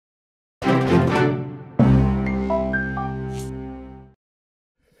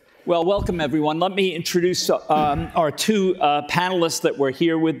Well, welcome, everyone. Let me introduce our two panelists that we're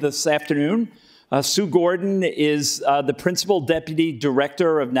here with this afternoon. Sue Gordon is the Principal Deputy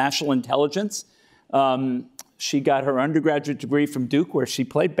Director of National Intelligence. She got her undergraduate degree from Duke, where she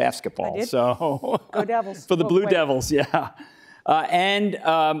played basketball. I did. So Go Devils. For the Blue Devils, yeah. And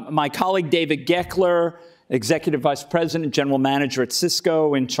my colleague, David Geckler, Executive Vice President, General Manager at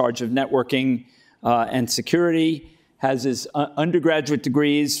Cisco, in charge of networking and security. Has his undergraduate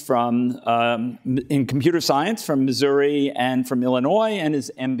degrees from in computer science from Missouri and from Illinois, and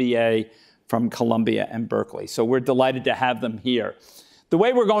his MBA from Columbia and Berkeley. So we're delighted to have them here. The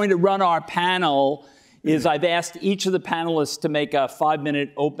way we're going to run our panel is I've asked each of the panelists to make a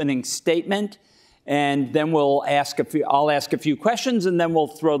 5-minute opening statement, and then I'll ask a few questions, and then we'll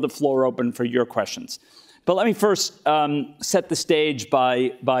throw the floor open for your questions. But let me first set the stage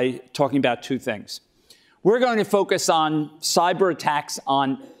by talking about two things. We're going to focus on cyber attacks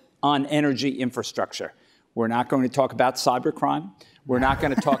on energy infrastructure. We're not going to talk about cybercrime. We're not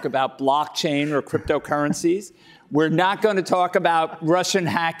going to talk about blockchain or cryptocurrencies. We're not going to talk about Russian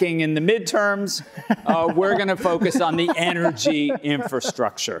hacking in the midterms. We're going to focus on the energy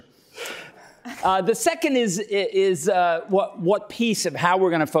infrastructure. The second is what piece of how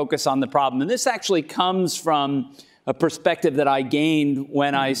we're going to focus on the problem. And this actually comes from a perspective that I gained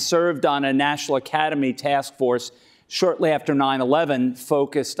when I served on a National Academy task force shortly after 9/11,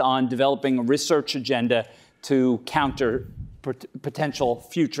 focused on developing a research agenda to counter potential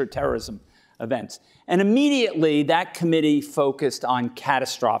future terrorism events. And immediately, that committee focused on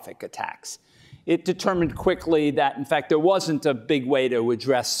catastrophic attacks. It determined quickly that, in fact, there wasn't a big way to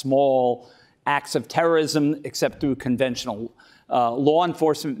address small acts of terrorism except through conventional law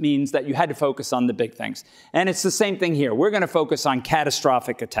enforcement means, that you had to focus on the big things. And it's the same thing here. We're going to focus on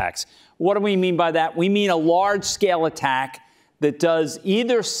catastrophic attacks. What do we mean by that? We mean a large-scale attack that does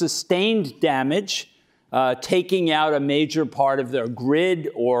either sustained damage, taking out a major part of their grid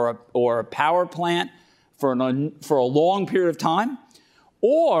or a power plant for a long period of time,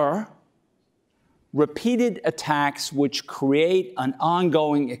 or repeated attacks which create an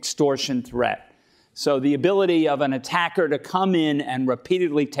ongoing extortion threat. So the ability of an attacker to come in and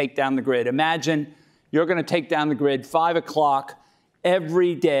repeatedly take down the grid. Imagine you're going to take down the grid 5 o'clock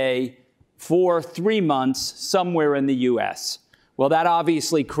every day for 3 months somewhere in the US. Well, that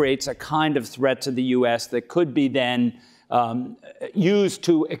obviously creates a kind of threat to the US that could be then used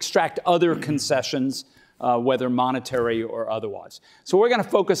to extract other concessions, whether monetary or otherwise. So we're going to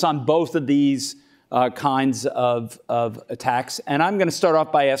focus on both of these kinds of attacks. And I'm going to start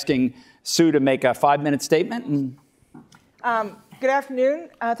off by asking Sue to make a 5-minute statement. Good afternoon.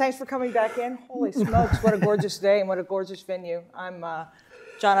 Thanks for coming back in. Holy smokes, what a gorgeous day and what a gorgeous venue.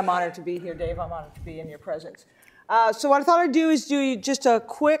 John, I'm honored to be here. Dave, I'm honored to be in your presence. So what I thought I'd do is do just a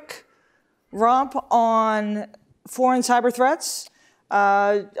quick romp on foreign cyber threats,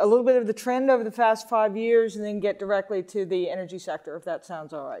 a little bit of the trend over the past 5 years, and then get directly to the energy sector, if that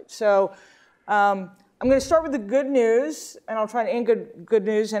sounds all right. So I'm going to start with the good news, and I'll try to end good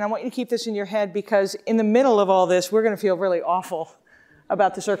news, and I want you to keep this in your head, because in the middle of all this, we're going to feel really awful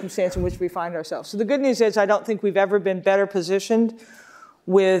about the circumstance in which we find ourselves. So the good news is I don't think we've ever been better positioned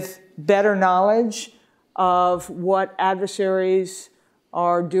with better knowledge of what adversaries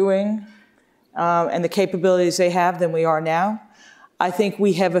are doing and the capabilities they have than we are now. I think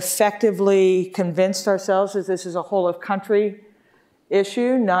we have effectively convinced ourselves that this is a whole of country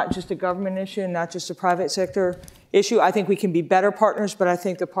issue, not just a government issue, not just a private sector issue. I think we can be better partners, but I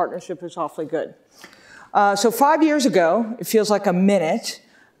think the partnership is awfully good. So 5 years ago, it feels like a minute,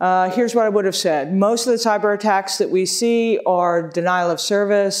 here's what I would have said. Most of the cyber attacks that we see are denial of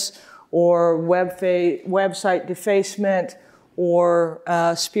service or website defacement or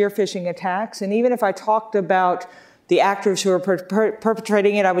spear phishing attacks. And even if I talked about the actors who are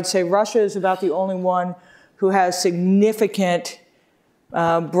perpetrating it, I would say Russia is about the only one who has significant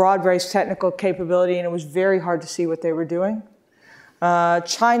broad-based technical capability, and it was very hard to see what they were doing.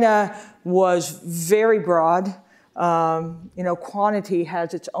 China was very broad. Quantity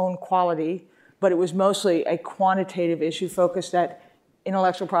has its own quality, but it was mostly a quantitative issue focused at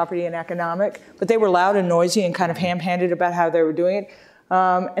intellectual property and economic. But they were loud and noisy and kind of ham-handed about how they were doing it.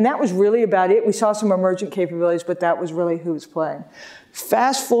 And that was really about it. We saw some emergent capabilities, but that was really who was playing.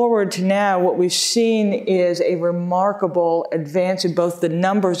 Fast forward to now, what we've seen is a remarkable advance in both the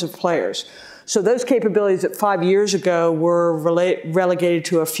numbers of players. So those capabilities that 5 years ago were relegated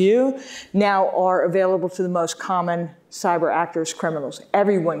to a few now are available to the most common cyber actors, criminals.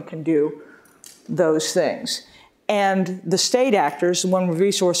 Everyone can do those things. and the state actors, the one with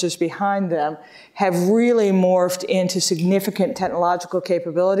resources behind them, have really morphed into significant technological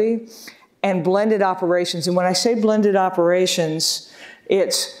capability and blended operations. And when I say blended operations,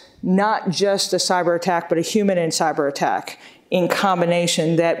 it's not just a cyber attack, but a human and cyber attack in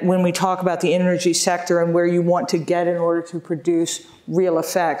combination, that when we talk about the energy sector and where you want to get in order to produce real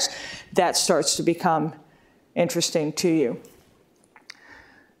effects, that starts to become interesting to you.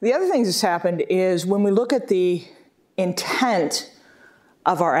 The other thing that's happened is when we look at the intent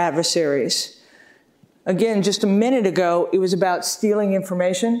of our adversaries, again, just a minute ago, it was about stealing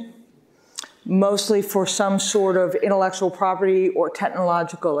information, mostly for some sort of intellectual property or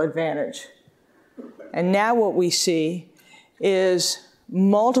technological advantage. And now what we see is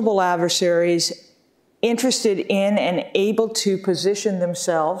multiple adversaries interested in and able to position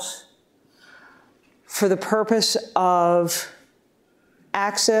themselves for the purpose of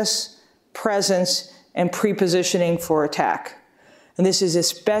access, presence, and pre-positioning for attack. And this is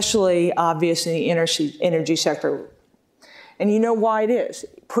especially obvious in the energy sector. And you know why it is.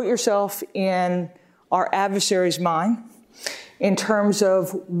 Put yourself in our adversary's mind in terms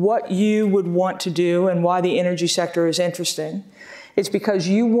of what you would want to do and why the energy sector is interesting. It's because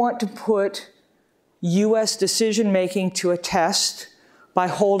you want to put US decision-making to a test by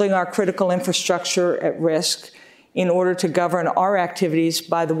holding our critical infrastructure at risk in order to govern our activities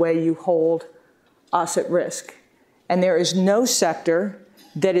by the way you hold us at risk. And there is no sector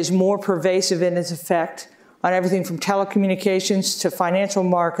that is more pervasive in its effect on everything from telecommunications to financial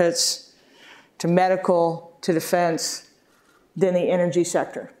markets to medical to defense than the energy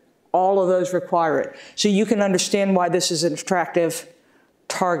sector. All of those require it. So you can understand why this is an attractive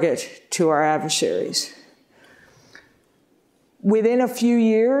target to our adversaries. Within a few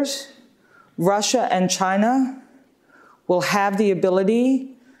years, Russia and China will have the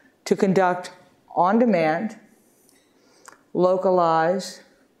ability to conduct on-demand, localized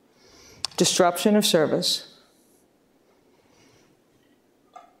disruption of service,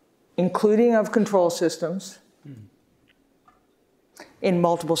 including of control systems, in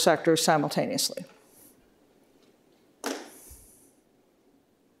multiple sectors simultaneously.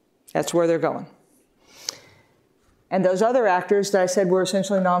 That's where they're going. And those other actors that I said were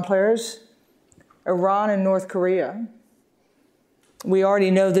essentially non-players, Iran and North Korea, we already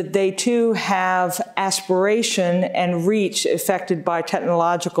know that they too have aspiration and reach affected by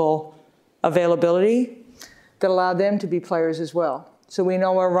technological availability that allow them to be players as well. So we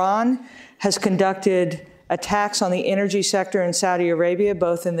know Iran has conducted attacks on the energy sector in Saudi Arabia,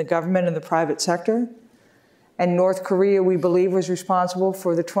 both in the government and the private sector. And North Korea, we believe, was responsible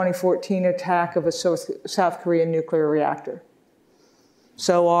for the 2014 attack of a South Korean nuclear reactor.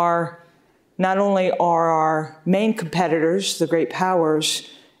 So not only are our main competitors, the great powers,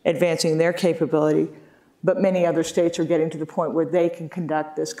 advancing their capability, but many other states are getting to the point where they can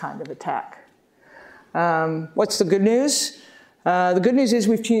conduct this kind of attack. What's the good news? The good news is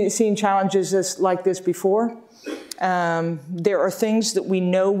we've seen challenges like this before. There are things that we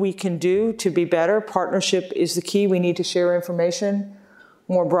know we can do to be better. Partnership is the key. We need to share information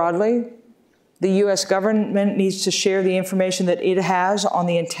more broadly. The US government needs to share the information that it has on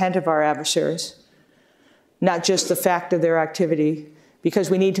the intent of our adversaries, not just the fact of their activity, because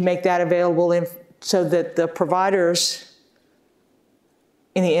we need to make that available so that the providers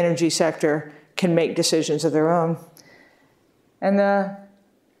in the energy sector can make decisions of their own. And the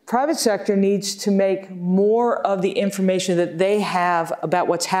private sector needs to make more of the information that they have about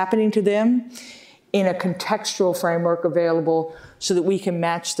what's happening to them in a contextual framework available so that we can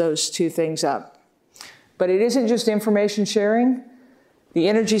match those two things up. But it isn't just information sharing. The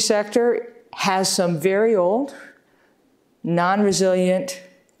energy sector has some very old, non-resilient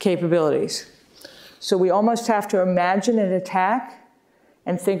capabilities. So we almost have to imagine an attack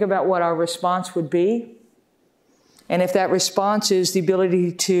and think about what our response would be. And if that response is the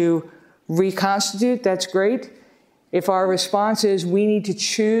ability to reconstitute, that's great. If our response is we need to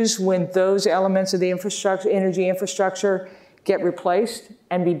choose when those elements of the energy infrastructure get replaced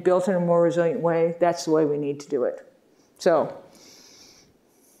and be built in a more resilient way, that's the way we need to do it. So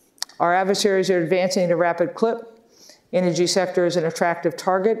our adversaries are advancing at a rapid clip. Energy sector is an attractive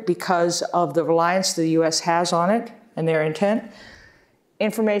target because of the reliance the US has on it and their intent.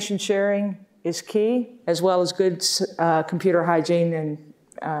 Information sharing is key, as well as good computer hygiene. And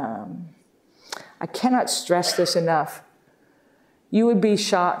I cannot stress this enough. You would be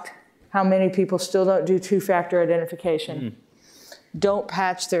shocked how many people still don't do two-factor identification, don't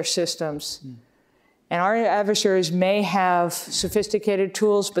patch their systems. And our adversaries may have sophisticated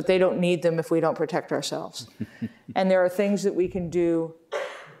tools, but they don't need them if we don't protect ourselves. And there are things that we can do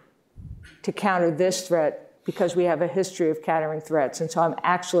to counter this threat because we have a history of countering threats. And so I'm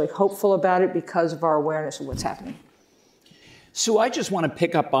actually hopeful about it because of our awareness of what's happening. So I just want to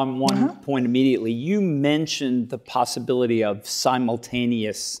pick up on one point immediately. You mentioned the possibility of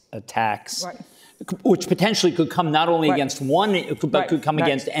simultaneous attacks, which potentially could come not only against one, but could come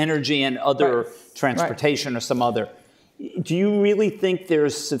against energy and other transportation or some other. Do you really think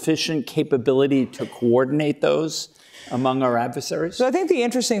there's sufficient capability to coordinate those among our adversaries? So I think the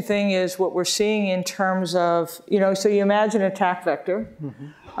interesting thing is what we're seeing in terms of, so you imagine an attack vector.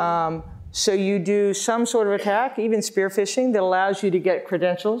 So you do some sort of attack, even spear phishing, that allows you to get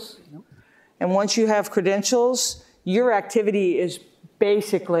credentials. And once you have credentials, your activity is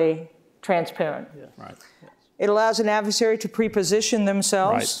basically transparent. It allows an adversary to pre-position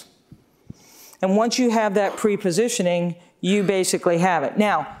themselves. And once you have that pre-positioning, you basically have it.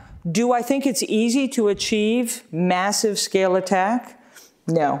 Now, do I think it's easy to achieve massive scale attack?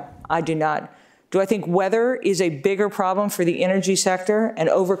 No, I do not. Do I think weather is a bigger problem for the energy sector and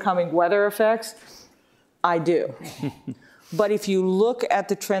overcoming weather effects? I do. But if you look at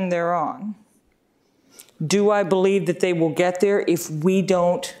the trend they're on, do I believe that they will get there if we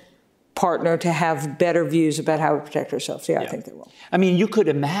don't partner to have better views about how we protect ourselves? Yeah, I think they will. I mean, you could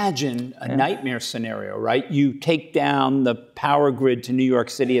imagine a nightmare scenario, right? You take down the power grid to New York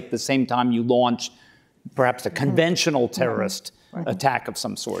City at the same time you launch perhaps a conventional terrorist attack of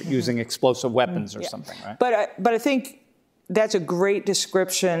some sort, using explosive weapons or something, right? But I think that's a great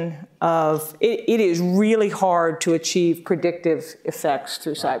description of it is really hard to achieve predictive effects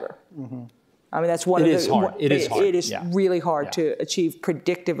through cyber. I mean, that's one of the... It is hard. It is really hard to achieve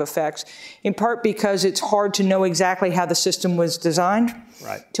predictive effects, in part because it's hard to know exactly how the system was designed,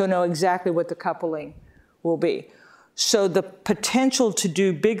 to know exactly what the coupling will be. So the potential to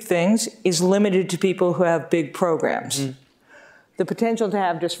do big things is limited to people who have big programs. The potential to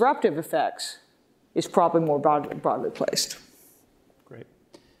have disruptive effects is probably more broadly placed. Great.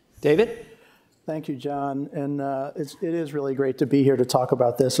 David? Thank you, John. And it is really great to be here to talk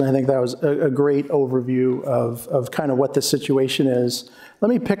about this. And I think that was a great overview of kind of what the situation is. Let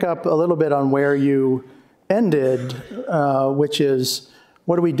me pick up a little bit on where you ended, which is,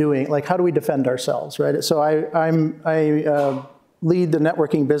 what are we doing? Like, how do we defend ourselves, right? So I lead the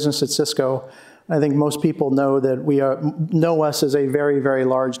networking business at Cisco. I think most people know that know us as a very, very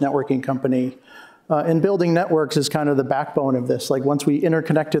large networking company. And building networks is kind of the backbone of this. Like, once we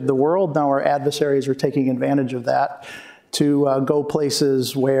interconnected the world, now our adversaries are taking advantage of that to go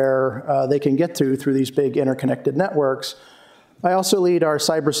places where they can get to through these big interconnected networks. I also lead our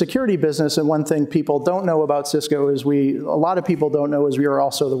cybersecurity business, and one thing people don't know about Cisco is a lot of people don't know is we are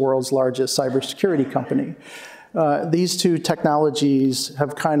also the world's largest cybersecurity company. These two technologies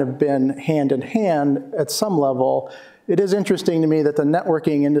have kind of been hand in hand at some level. It is interesting to me that the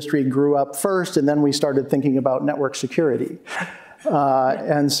networking industry grew up first, and then we started thinking about network security.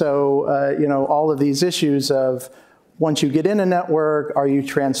 And so, all of these issues of once you get in a network, are you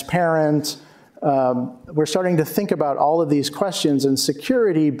transparent? We're starting to think about all of these questions, and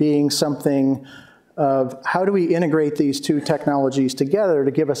security being something of how do we integrate these two technologies together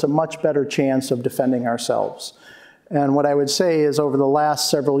to give us a much better chance of defending ourselves. And what I would say is over the last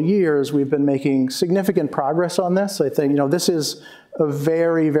several years, we've been making significant progress on this. I think, this is a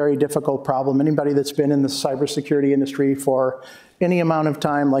very, very difficult problem. Anybody that's been in the cybersecurity industry for any amount of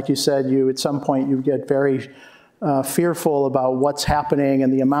time, like you said, at some point you get very fearful about what's happening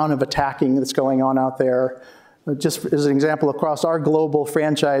and the amount of attacking that's going on out there. Just as an example, across our global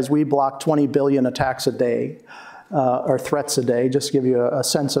franchise, we block 20 billion attacks a day, or threats a day, just to give you a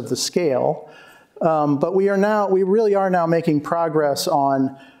sense of the scale. But we really are now making progress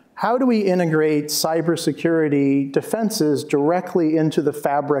on how do we integrate cybersecurity defenses directly into the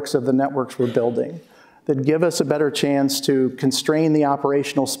fabrics of the networks we're building that give us a better chance to constrain the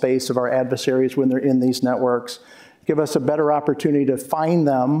operational space of our adversaries when they're in these networks, give us a better opportunity to find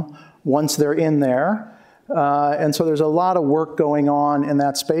them once they're in there. And so there's a lot of work going on in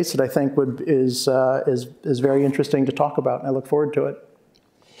that space that I think is very interesting to talk about, and I look forward to it.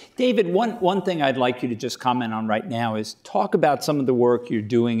 David, one thing I'd like you to just comment on right now is talk about some of the work you're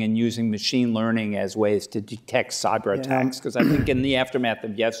doing in using machine learning as ways to detect cyber attacks, because I think in the aftermath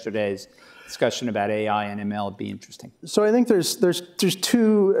of yesterday's discussion about AI and ML, it'd be interesting. So I think there's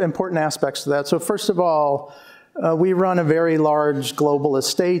two important aspects to that. So first of all, we run a very large global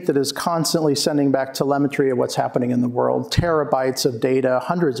estate that is constantly sending back telemetry of what's happening in the world, terabytes of data,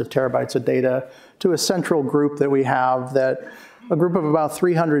 hundreds of terabytes of data, to a central group that we have a group of about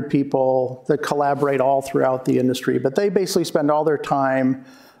 300 people that collaborate all throughout the industry. But they basically spend all their time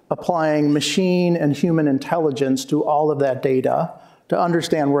applying machine and human intelligence to all of that data to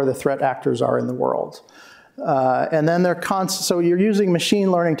understand where the threat actors are in the world. And then so you're using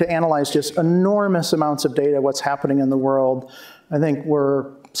machine learning to analyze just enormous amounts of data, what's happening in the world. I think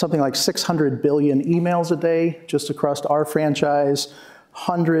we're something like 600 billion emails a day just across our franchise,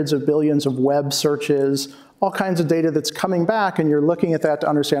 hundreds of billions of web searches, all kinds of data that's coming back, and you're looking at that to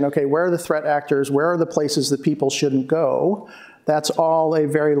understand, okay, where are the threat actors, where are the places that people shouldn't go? That's all a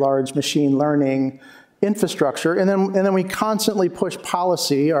very large machine learning infrastructure. And then we constantly push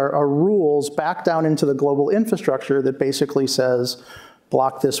policy, our rules, back down into the global infrastructure that basically says,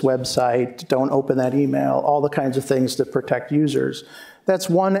 block this website, don't open that email, all the kinds of things to protect users. That's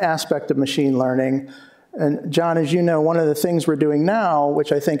one aspect of machine learning. And John, as you know, one of the things we're doing now,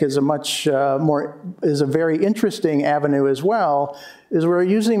 which I think is a very interesting avenue as well, is we're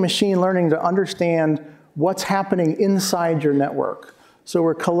using machine learning to understand what's happening inside your network. So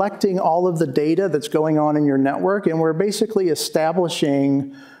we're collecting all of the data that's going on in your network, and we're basically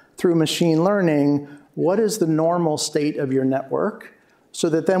establishing through machine learning what is the normal state of your network, so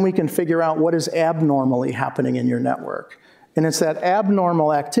that then we can figure out what is abnormally happening in your network. And it's that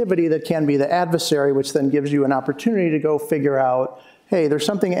abnormal activity that can be the adversary, which then gives you an opportunity to go figure out, hey, there's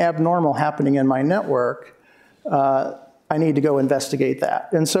something abnormal happening in my network. I need to go investigate that.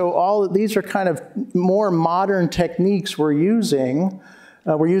 And so all of these are kind of more modern techniques we're using.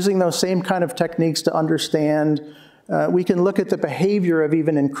 We're using those same kind of techniques to understand. We can look at the behavior of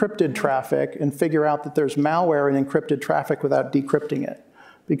even encrypted traffic and figure out that there's malware in encrypted traffic without decrypting it,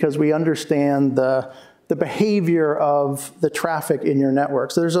 because we understand the behavior of the traffic in your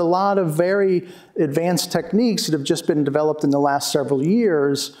network. So there's a lot of very advanced techniques that have just been developed in the last several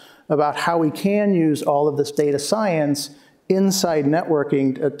years about how we can use all of this data science inside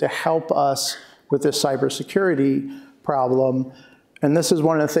networking to help us with this cybersecurity problem. And this is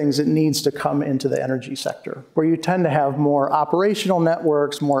one of the things that needs to come into the energy sector, where you tend to have more operational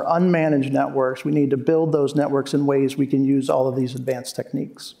networks, more unmanaged networks. We need to build those networks in ways we can use all of these advanced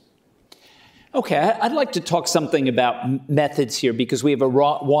techniques. Okay, I'd like to talk something about methods here, because we have a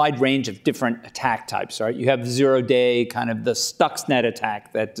wide range of different attack types, right? You have zero-day, kind of the Stuxnet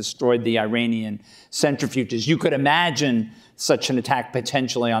attack that destroyed the Iranian centrifuges. You could imagine such an attack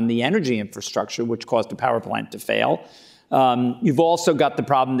potentially on the energy infrastructure, which caused a power plant to fail. You've also got the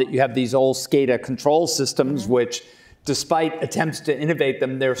problem that you have these old SCADA control systems, which, despite attempts to innovate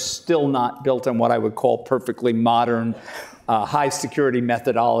them, they're still not built on what I would call perfectly modern, high-security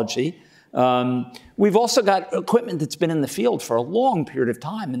methodology. We've also got equipment that's been in the field for a long period of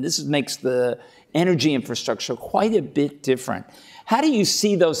time, and this makes the energy infrastructure quite a bit different. How do you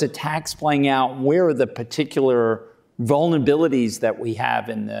see those attacks playing out? Where are the particular vulnerabilities that we have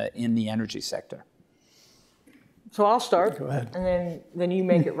in the energy sector? So I'll start. Go ahead. And then you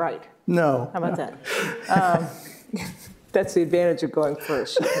make it right. No. How about that? That's the advantage of going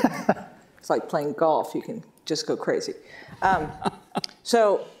first. It's like playing golf. You can just go crazy. I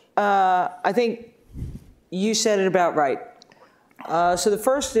think you said it about right. So the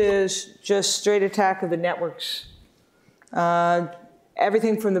first is just straight attack of the networks.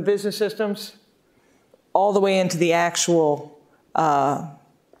 Everything from the business systems all the way into the actual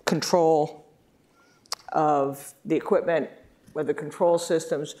control of the equipment, or the control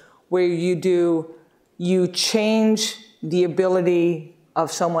systems, where you change the ability of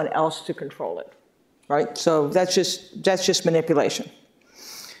someone else to control it, right? So that's just manipulation.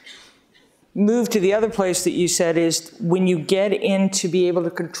 Move to the other place that you said is when you get in to be able to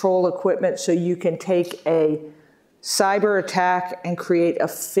control equipment so you can take a cyber attack and create a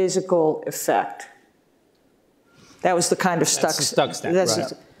physical effect. That was the kind of Stuxnet,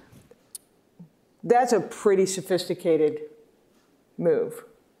 right? That's a pretty sophisticated move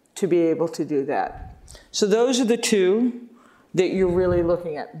to be able to do that. So those are the two that you're really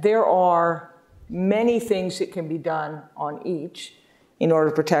looking at. There are many things that can be done on each in order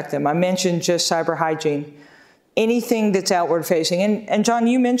to protect them. I mentioned just cyber hygiene. Anything that's outward facing, and John,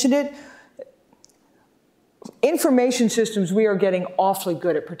 you mentioned it, information systems we are getting awfully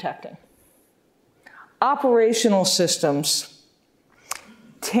good at protecting. Operational systems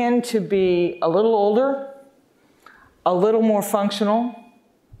tend to be a little older, a little more functional,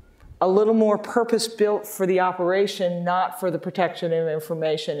 a little more purpose-built for the operation, not for the protection of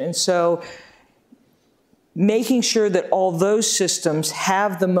information. And so making sure that all those systems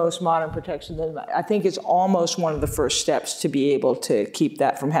have the most modern protection, I think is almost one of the first steps to be able to keep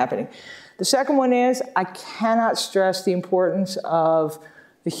that from happening. The second one is, I cannot stress the importance of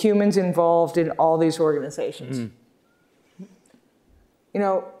the humans involved in all these organizations. Mm. You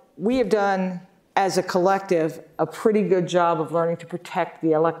know, we have done, as a collective, a pretty good job of learning to protect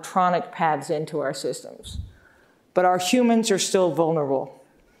the electronic paths into our systems. But our humans are still vulnerable.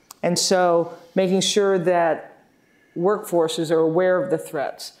 And so making sure that workforces are aware of the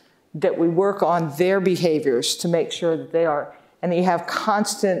threats, that we work on their behaviors to make sure that they are, and that you have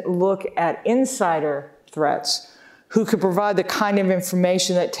constant look at insider threats who could provide the kind of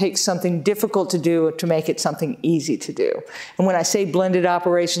information that takes something difficult to do to make it something easy to do. And when I say blended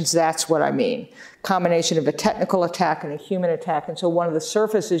operations, that's what I mean. Combination of a technical attack and a human attack. And so one of the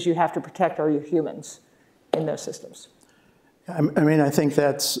surfaces you have to protect are your humans in those systems. I mean, I think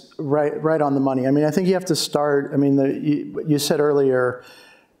that's right on the money. I mean, I think you have to start, I mean, you said earlier,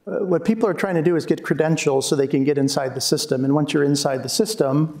 what people are trying to do is get credentials so they can get inside the system. And once you're inside the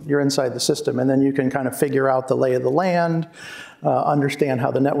system, you're inside the system. And then you can kind of figure out the lay of the land, understand how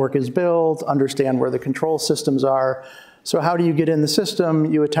the network is built, understand where the control systems are. So how do you get in the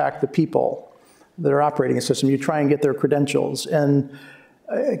system? You attack the people that are operating a system. You try and get their credentials. And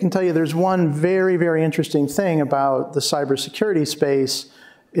I can tell you there's one very, very interesting thing about the cybersecurity space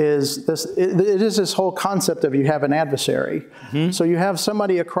is this, it is this whole concept of you have an adversary. Mm-hmm. So you have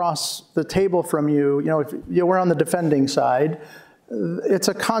somebody across the table from you, you know, if we're on the defending side, it's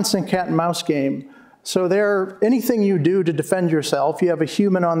a constant cat and mouse game. So anything you do to defend yourself, you have a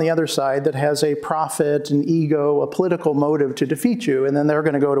human on the other side that has a profit, an ego, a political motive to defeat you, and then they're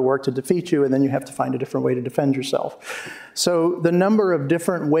going to go to work to defeat you, and then you have to find a different way to defend yourself. So the number of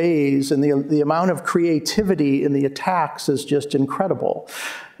different ways and the amount of creativity in the attacks is just incredible.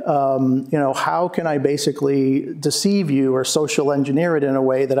 You know, how can I basically deceive you or social engineer it in a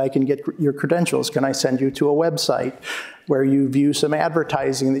way that I can get your credentials? Can I send you to a website where you view some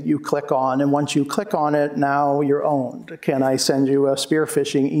advertising that you click on, and once you click on it, now you're owned? Can I send you a spear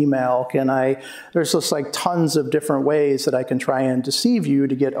phishing email? There's just like tons of different ways that I can try and deceive you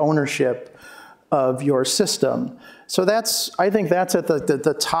to get ownership of your system. So I think that's at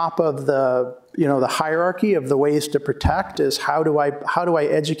the top of the hierarchy of the ways to protect is how do I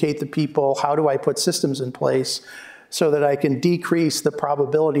educate the people? How do I put systems in place so that I can decrease the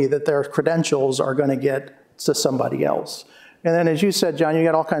probability that their credentials are going to get to somebody else? And then, as you said, John, you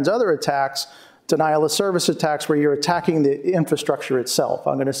got all kinds of other attacks, denial of service attacks, where you're attacking the infrastructure itself.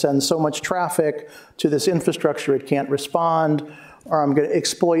 I'm going to send so much traffic to this infrastructure it can't respond, or I'm going to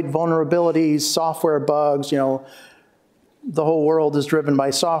exploit vulnerabilities, software bugs. You know, the whole world is driven by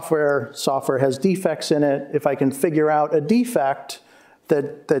software. Software has defects in it. If I can figure out a defect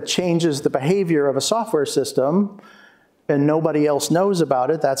that changes the behavior of a software system, and nobody else knows about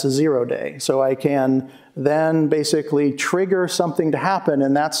it, that's a 0-day. So I can then basically trigger something to happen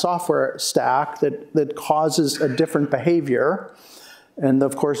in that software stack that causes a different behavior. And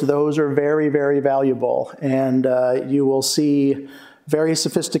of course, those are very, very valuable. And you will see very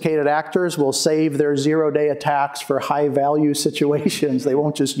sophisticated actors will save their 0-day attacks for high-value situations. They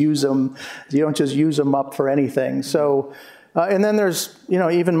won't just use them. You don't just use them up for anything. So. And then there's,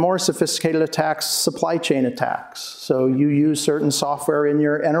 even more sophisticated attacks, supply chain attacks. So you use certain software in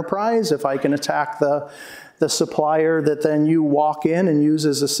your enterprise. If I can attack the supplier that then you walk in and use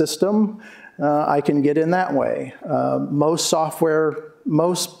as a system, I can get in that way. Most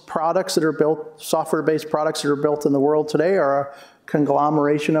products that are built, software-based products that are built in the world today are a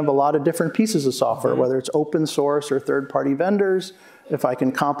conglomeration of a lot of different pieces of software, whether it's open source or third-party vendors. If I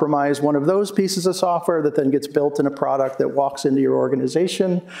can compromise one of those pieces of software that then gets built in a product that walks into your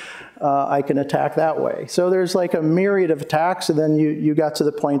organization, I can attack that way. So there's like a myriad of attacks, and then you got to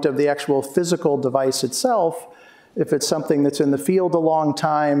the point of the actual physical device itself. If it's something that's in the field a long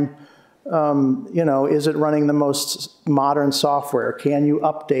time, is it running the most modern software? Can you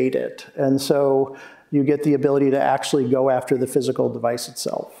update it? And so you get the ability to actually go after the physical device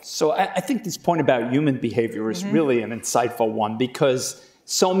itself. So I think this point about human behavior is really an insightful one, because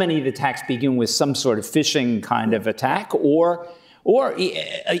so many of the attacks begin with some sort of phishing kind of attack, or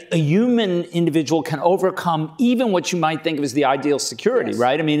a human individual can overcome even what you might think of as the ideal security,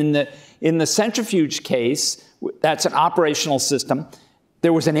 right? I mean, in the centrifuge case, that's an operational system.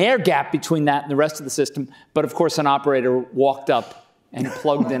 There was an air gap between that and the rest of the system, but of course an operator walked up and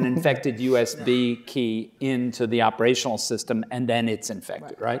plugged an infected USB key into the operational system, and then it's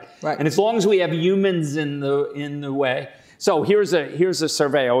infected, right? And as long as we have humans in the way. So here's a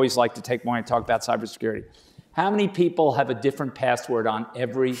survey I always like to take when I talk about cybersecurity. How many people have a different password on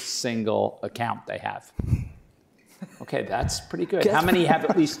every single account they have? Okay, that's pretty good. How many have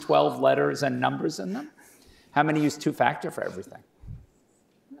at least 12 letters and numbers in them? How many use two-factor for everything?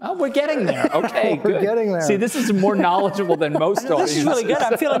 Oh, we're getting there. Okay, good. We're getting there. See, this is more knowledgeable than most audiences. This is really good.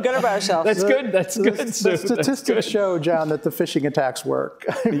 I'm feeling good about ourselves. That's good. That's good. The statistics show, John, that the phishing attacks work.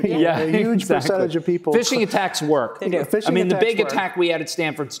 I mean, a huge percentage of people. Phishing attacks work. They do. I mean, the big attack we had at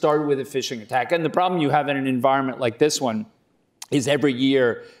Stanford started with a phishing attack. And the problem you have in an environment like this one is every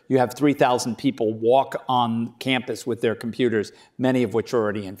year you have 3,000 people walk on campus with their computers, many of which are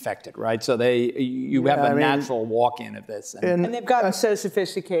already infected, right? So you have a natural walk-in of this. And they've gotten so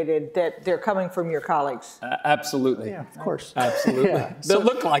sophisticated that they're coming from your colleagues. Absolutely. Yeah, of course. Absolutely. Yeah. They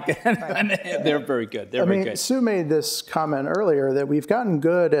look like it. And they're very good. They're very good. Sue made this comment earlier that we've gotten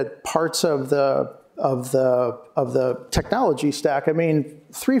good at parts of the technology stack. I mean,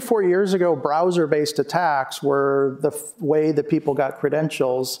 3-4 years ago, browser-based attacks were the way that people got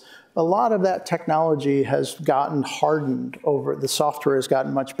credentials. A lot of that technology has gotten hardened over, the software has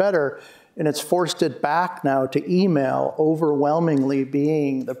gotten much better, and it's forced it back now to email overwhelmingly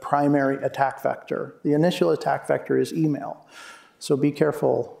being the primary attack vector. The initial attack vector is email. So be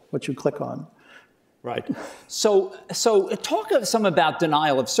careful what you click on. Right. So talk some about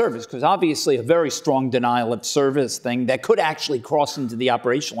denial of service, because obviously a very strong denial of service thing that could actually cross into the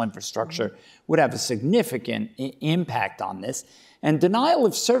operational infrastructure would have a significant impact on this. And denial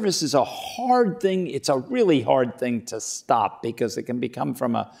of service is a hard thing. It's a really hard thing to stop because it can come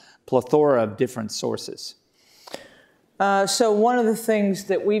from a plethora of different sources. So one of the things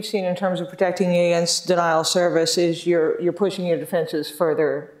that we've seen in terms of protecting against denial of service is you're pushing your defenses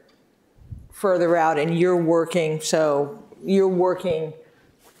further out, and you're working,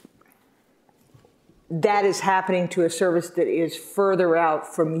 that is happening to a service that is further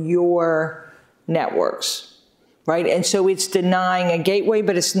out from your networks, right? And so it's denying a gateway,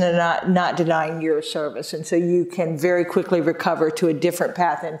 but it's not denying your service. And so you can very quickly recover to a different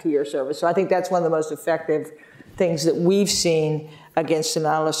path into your service. So I think that's one of the most effective things that we've seen against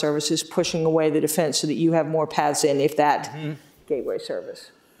denial of service is pushing away the defense so that you have more paths in if that gateway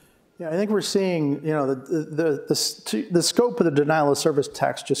service. Yeah, I think we're seeing, the scope of the denial of service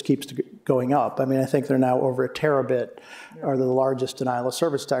attacks just keeps going up. I mean, I think they're now over a terabit, are the largest denial of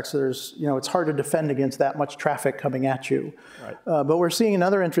service attacks. So there's, it's hard to defend against that much traffic coming at you. Right. But we're seeing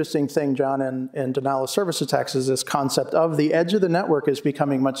another interesting thing, John, in denial of service attacks is this concept of the edge of the network is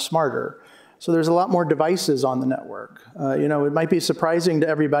becoming much smarter. So there's a lot more devices on the network. It might be surprising to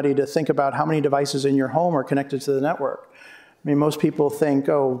everybody to think about how many devices in your home are connected to the network. I mean, most people think,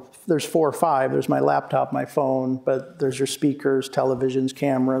 oh, there's 4 or 5. There's my laptop, my phone, but there's your speakers, televisions,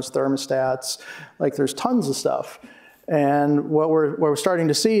 cameras, thermostats. Like, there's tons of stuff. And what we're starting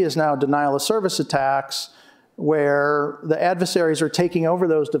to see is now denial of service attacks where the adversaries are taking over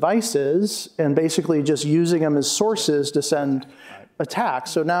those devices and basically just using them as sources to send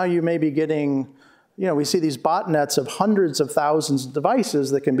attacks. So now you may be getting, we see these botnets of hundreds of thousands of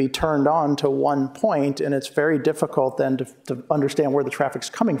devices that can be turned on to one point, and it's very difficult then to understand where the traffic's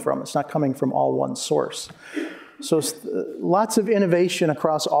coming from. It's not coming from all one source. So lots of innovation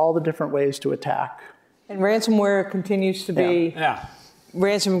across all the different ways to attack. And ransomware continues to be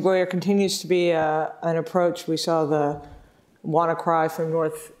ransomware continues to be an approach. We saw the WannaCry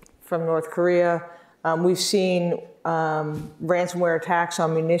from North Korea. We've seen ransomware attacks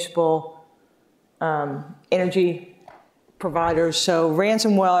on municipal energy providers. So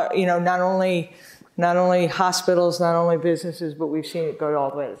ransomware, not only hospitals, not only businesses, but we've seen it go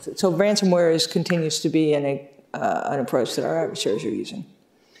all the way. So ransomware continues to be an approach that our adversaries are using.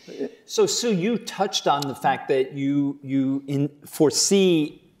 So Sue, you touched on the fact that you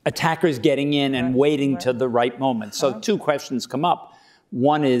foresee attackers getting in and waiting to the right moment. So two questions come up.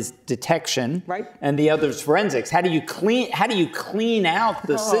 One is detection, and the other is forensics. How do you clean out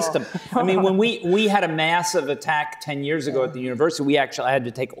the system? I mean, when we had a massive attack 10 years ago at the university, we actually had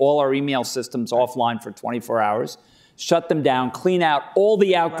to take all our email systems offline for 24 hours, shut them down, clean out all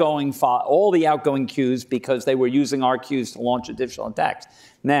the outgoing queues because they were using our queues to launch additional attacks.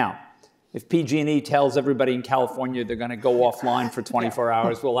 Now, if PG&E tells everybody in California they're going to go offline for 24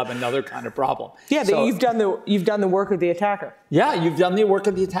 hours, we'll have another kind of problem. Yeah, so, you've done the work of the attacker. Yeah, you've done the work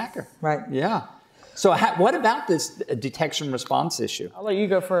of the attacker. Right. Yeah. So what about this detection response issue? I'll let you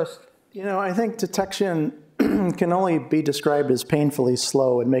go first. I think detection can only be described as painfully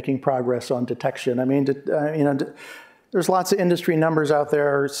slow in making progress on detection. I mean, there's lots of industry numbers out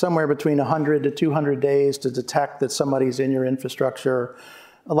there, somewhere between 100 to 200 days to detect that somebody's in your infrastructure.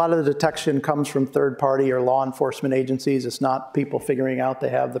 A lot of the detection comes from third-party or law enforcement agencies. It's not people figuring out they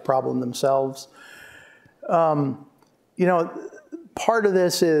have the problem themselves. Part of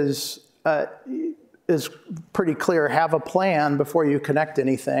this is pretty clear. Have a plan before you connect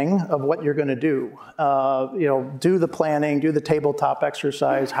anything of what you're going to do. Do the planning, do the tabletop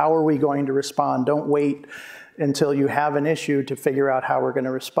exercise. How are we going to respond? Don't wait until you have an issue to figure out how we're going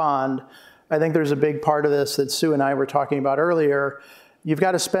to respond. I think there's a big part of this that Sue and I were talking about earlier. You've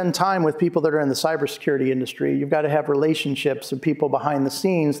got to spend time with people that are in the cybersecurity industry. You've got to have relationships with people behind the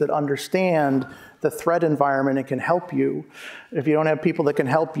scenes that understand the threat environment and can help you. If you don't have people that can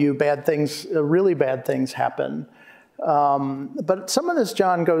help you, bad things, really bad things happen. But some of this,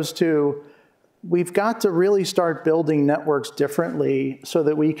 John, goes to, we've got to really start building networks differently so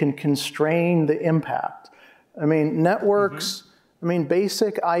that we can constrain the impact. I mean, networks,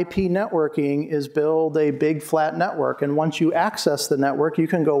 basic IP networking is build a big flat network, and once you access the network, you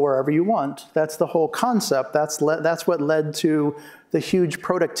can go wherever you want. That's the whole concept. That's what led to the huge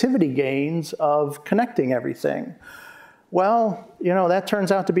productivity gains of connecting everything. Well, that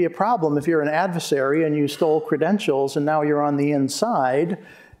turns out to be a problem if you're an adversary and you stole credentials and now you're on the inside.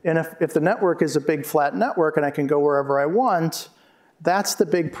 And if the network is a big flat network and I can go wherever I want, that's the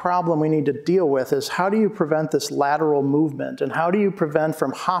big problem we need to deal with, is how do you prevent this lateral movement? And how do you prevent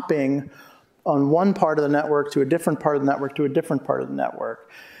from hopping on one part of the network to a different part of the network to a different part of the network?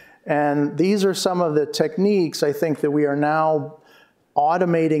 And these are some of the techniques, I think, that we are now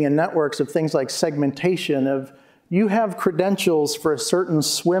automating in networks, of things like segmentation, of you have credentials for a certain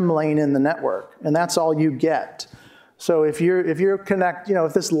swim lane in the network, and that's all you get. So if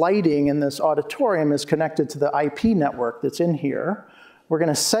this lighting in this auditorium is connected to the IP network that's in here, we're going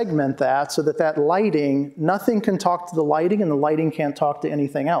to segment that so that that lighting, nothing can talk to the lighting and the lighting can't talk to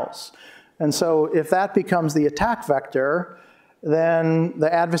anything else. And so if that becomes the attack vector, then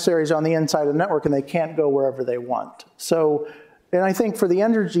the adversary's on the inside of the network and they can't go wherever they want. So, and I think for the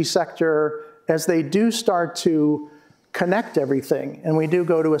energy sector, as they do start to connect everything, and we do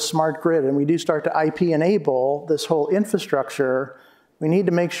go to a smart grid, and we do start to IP enable this whole infrastructure, we need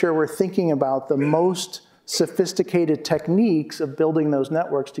to make sure we're thinking about the most sophisticated techniques of building those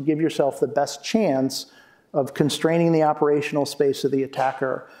networks to give yourself the best chance of constraining the operational space of the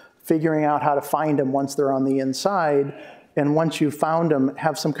attacker, figuring out how to find them once they're on the inside, and once you've found them,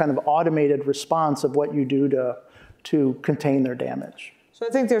 have some kind of automated response of what you do to contain their damage. So I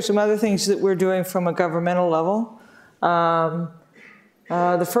think there's some other things that we're doing from a governmental level.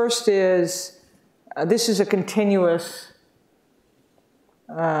 The first is, this is a continuous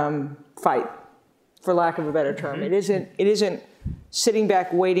fight, for lack of a better term. It isn't sitting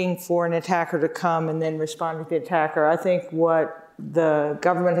back waiting for an attacker to come and then responding to the attacker. I think what the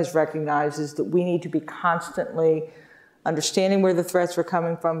government has recognized is that we need to be constantly understanding where the threats are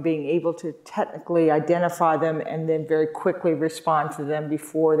coming from, being able to technically identify them, and then very quickly respond to them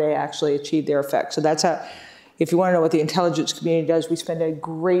before they actually achieve their effect. So that's how, if you want to know what the intelligence community does, we spend a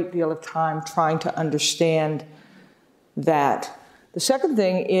great deal of time trying to understand that. The second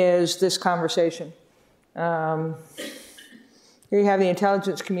thing is this conversation. Here you have the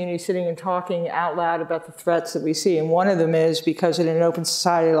intelligence community sitting and talking out loud about the threats that we see. And one of them is, because in an open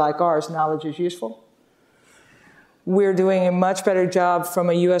society like ours, knowledge is useful. We're doing a much better job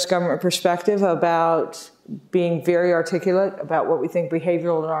from a US government perspective about being very articulate about what we think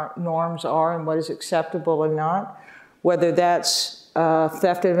behavioral norms are and what is acceptable and not, whether that's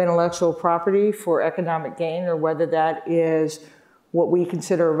theft of intellectual property for economic gain, or whether that is what we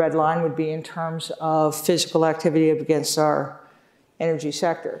consider a red line would be in terms of physical activity against our energy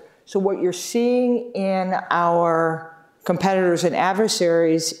sector. So what you're seeing in our competitors and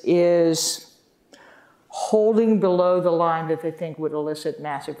adversaries is holding below the line that they think would elicit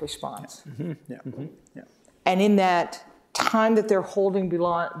massive response. And in that time that they're holding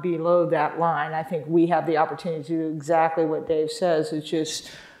below that line, I think we have the opportunity to do exactly what Dave says, is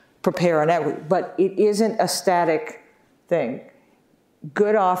just prepare an network. But it isn't a static thing.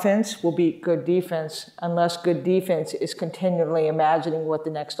 Good offense will beat good defense unless good defense is continually imagining what the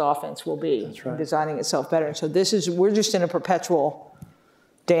next offense will be. That's right. And designing itself better. And so we're just in a perpetual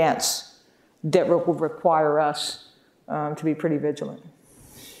dance that will require us to be pretty vigilant.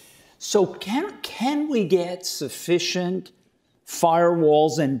 So can we get sufficient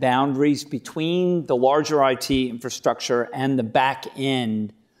firewalls and boundaries between the larger IT infrastructure and the back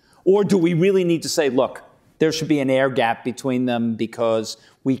end? Or do we really need to say, look, there should be an air gap between them because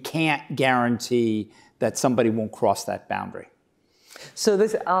we can't guarantee that somebody won't cross that boundary? So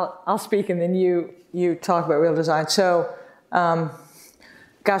this, I'll speak and then you talk about real design. So,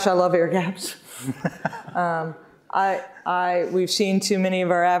 gosh, I love air gaps. We've seen too many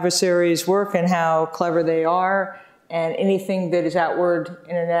of our adversaries work and how clever they are, and anything that is outward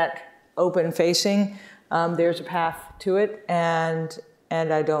internet open facing, there's a path to it, and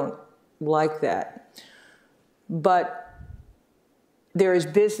I don't like that. But there is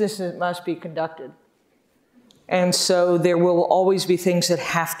business that must be conducted. And so there will always be things that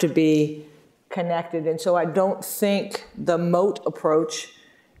have to be connected. And so I don't think the moat approach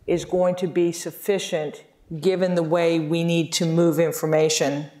is going to be sufficient given the way we need to move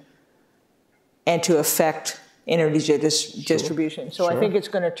information and to affect energy distribution. So I think it's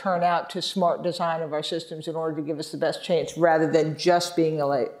going to turn out to smart design of our systems in order to give us the best chance, rather than just being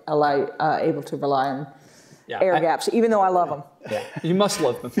able to rely on air gaps, even though I love them. Yeah, you must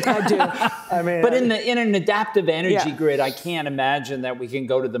love them. I do. I mean, but in an adaptive energy grid, I can't imagine that we can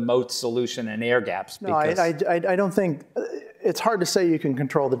go to the most solution in air gaps. No, I don't think, it's hard to say you can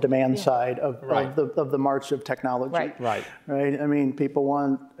control the demand side of the march of technology. Right. I mean, people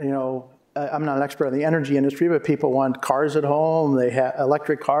want, I'm not an expert in the energy industry, but people want cars at home. They have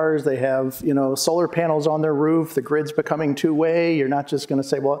electric cars. They have, solar panels on their roof. The grid's becoming two-way. You're not just going to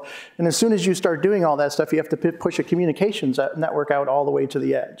say, well, and as soon as you start doing all that stuff, you have to push a communications network out all the way to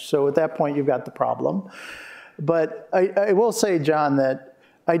the edge. So at that point, you've got the problem. But I will say, John, that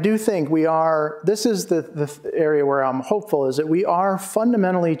I do think this is the area where I'm hopeful, is that we are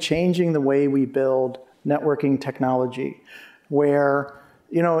fundamentally changing the way we build networking technology, where,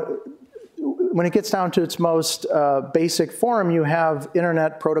 when it gets down to its most basic form, you have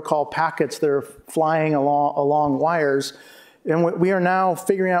internet protocol packets that are flying along wires. And we are now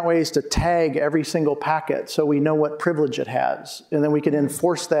figuring out ways to tag every single packet so we know what privilege it has. And then we can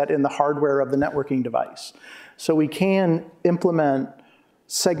enforce that in the hardware of the networking device. So we can implement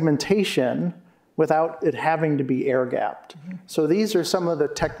segmentation without it having to be air-gapped. So these are some of the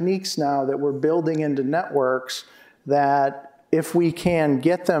techniques now that we're building into networks that, if we can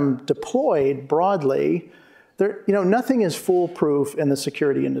get them deployed broadly, nothing is foolproof in the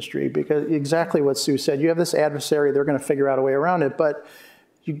security industry, because exactly what Sue said, you have this adversary, they're going to figure out a way around it, but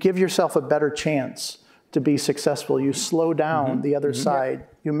you give yourself a better chance to be successful. You slow down the other side.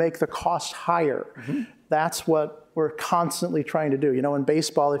 You make the cost higher. That's what we're constantly trying to do. In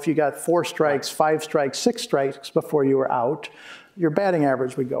baseball, if you got 4 strikes, 5 strikes, 6 strikes before you were out, your batting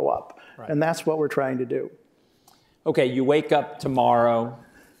average would go up. And that's what we're trying to do. Okay, you wake up tomorrow,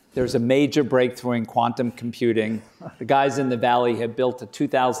 there's a major breakthrough in quantum computing. The guys in the Valley have built a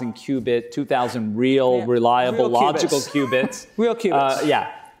 2,000 qubit, 2,000 reliable, logical qubits. Real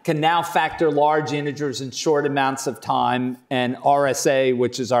qubits. Can now factor large integers in short amounts of time, and RSA,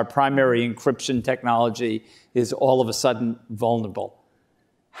 which is our primary encryption technology, is all of a sudden vulnerable.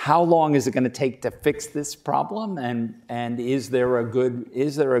 How long is it going to take to fix this problem, and is there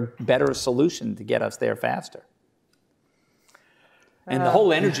a better solution to get us there faster? And the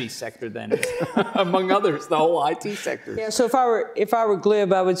whole energy sector, then, among others, the whole IT sector. Yeah. So if I were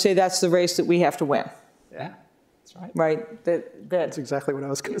glib, I would say that's the race that we have to win. Yeah, that's right. Right. That's exactly what I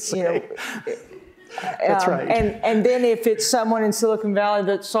was going to say. That's right. And then if it's someone in Silicon Valley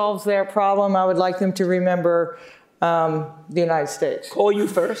that solves their problem, I would like them to remember the United States. Call you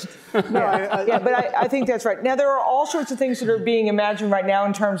first. But I think that's right. Now, there are all sorts of things that are being imagined right now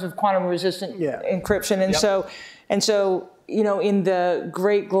in terms of quantum-resistant encryption, and so. In the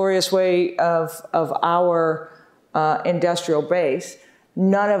great, glorious way of our industrial base,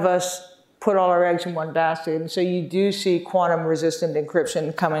 none of us put all our eggs in one basket. And so you do see quantum-resistant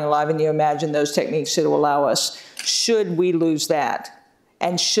encryption coming alive, and you imagine those techniques that will allow us, should we lose that,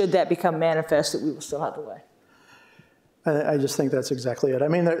 and should that become manifest, that we will still have the way. I just think that's exactly it. I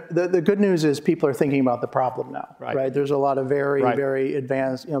mean, the good news is people are thinking about the problem now, right? There's a lot of very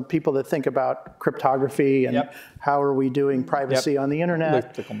advanced, people that think about cryptography and how are we doing privacy on the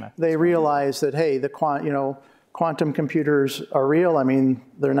internet. They realize that, hey, the quantum computers are real. I mean,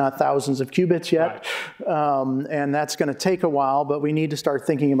 they're not thousands of qubits yet, and that's going to take a while. But we need to start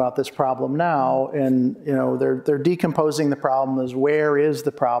thinking about this problem now. And they're decomposing the problem as, where is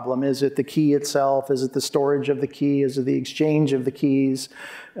the problem? Is it the key itself? Is it the storage of the key? Is it the exchange of the keys?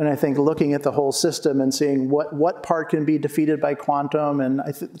 And I think looking at the whole system and seeing what part can be defeated by quantum, and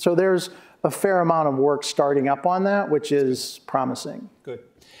so there's a fair amount of work starting up on that, which is promising. Good.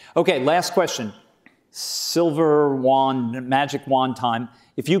 Okay, last question. Silver wand, magic wand time.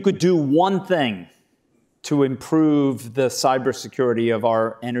 If you could do one thing to improve the cybersecurity of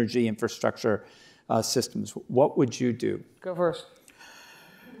our energy infrastructure systems, what would you do? Go first.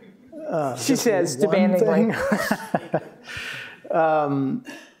 She says, demandingly.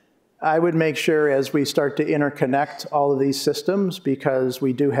 I would make sure, as we start to interconnect all of these systems, because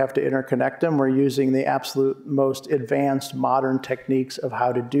we do have to interconnect them, we're using the absolute most advanced modern techniques of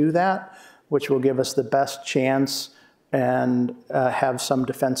how to do that, which will give us the best chance and have some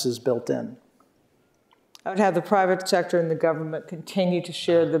defenses built in. I would have the private sector and the government continue to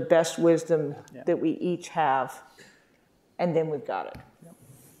share the best wisdom that we each have, and then we've got it.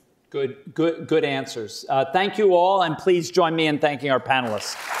 Good answers. Thank you all, and please join me in thanking our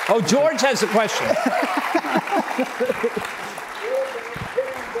panelists. Oh, George has a question.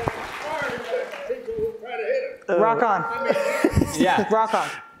 Rock on. Yeah. Rock on.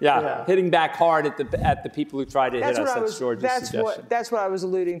 Yeah, hitting back hard at the people who try to hit us. That's George's suggestion. That's what I was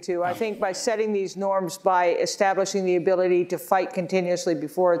alluding to. I think by setting these norms, by establishing the ability to fight continuously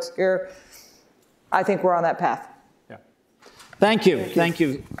before it's here, I think we're on that path. Yeah. Thank you. Thank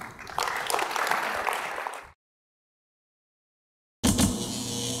you.